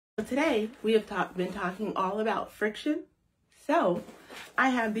Today, we have been talking all about friction. So, I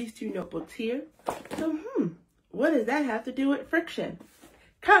have these two notebooks here. So, what does that have to do with friction?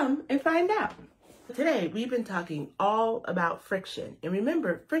 Come and find out. Today, we've been talking all about friction. And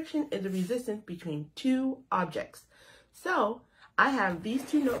remember, friction is the resistance between two objects. So, I have these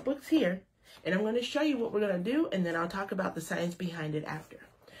two notebooks here, and I'm going to show you what we're going to do, and then I'll talk about the science behind it after.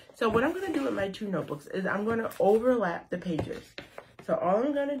 So, what I'm going to do with my two notebooks is I'm going to overlap the pages. So all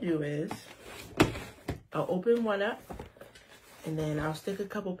I'm going to do is I'll open one up, and then I'll stick a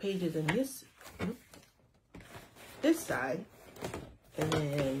couple pages in this side, and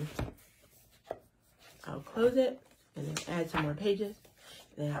then I'll close it and then add some more pages.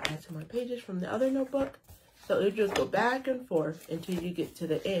 And then I'll add some more pages from the other notebook. So it'll just go back and forth until you get to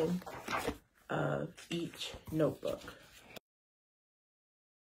the end of each notebook.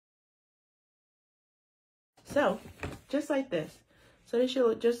 So just like this. So they should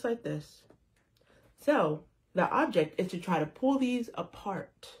look just like this. So the object is to try to pull these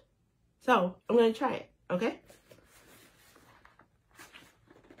apart. So I'm going to try it, okay?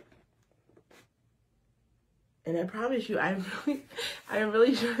 And I promise you, I'm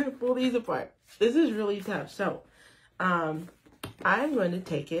really trying to pull these apart. This is really tough. So I'm going to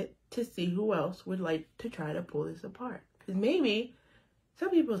take it to see who else would like to try to pull this apart. Because maybe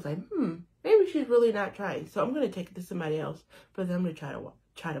some people say, maybe she's really not trying. So I'm going to take it to somebody else for them to try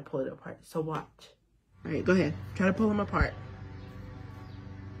to pull it apart. So watch. All right, go ahead. Try to pull them apart.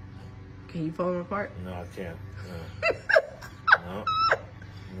 Can you pull them apart? No, I can't. No.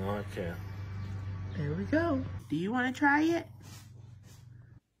 No, I can't. There we go. Do you want to try it?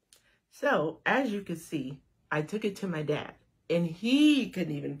 So, as you can see, I took it to my dad, and he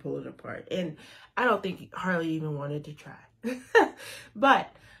couldn't even pull it apart. And I don't think he hardly even wanted to try.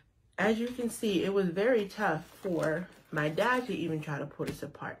 But as you can see, it was very tough for my dad to even try to pull this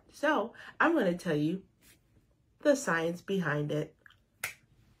apart. So I'm going to tell you the science behind it.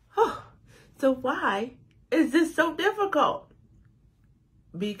 So why is this so difficult?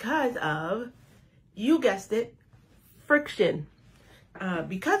 Because of, you guessed it, friction.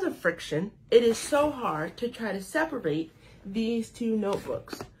 Because of friction, it is so hard to try to separate these two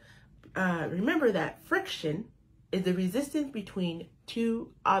notebooks. Remember that friction is the resistance between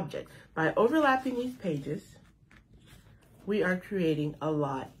two objects. By overlapping these pages, we are creating a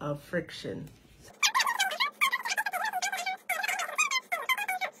lot of friction.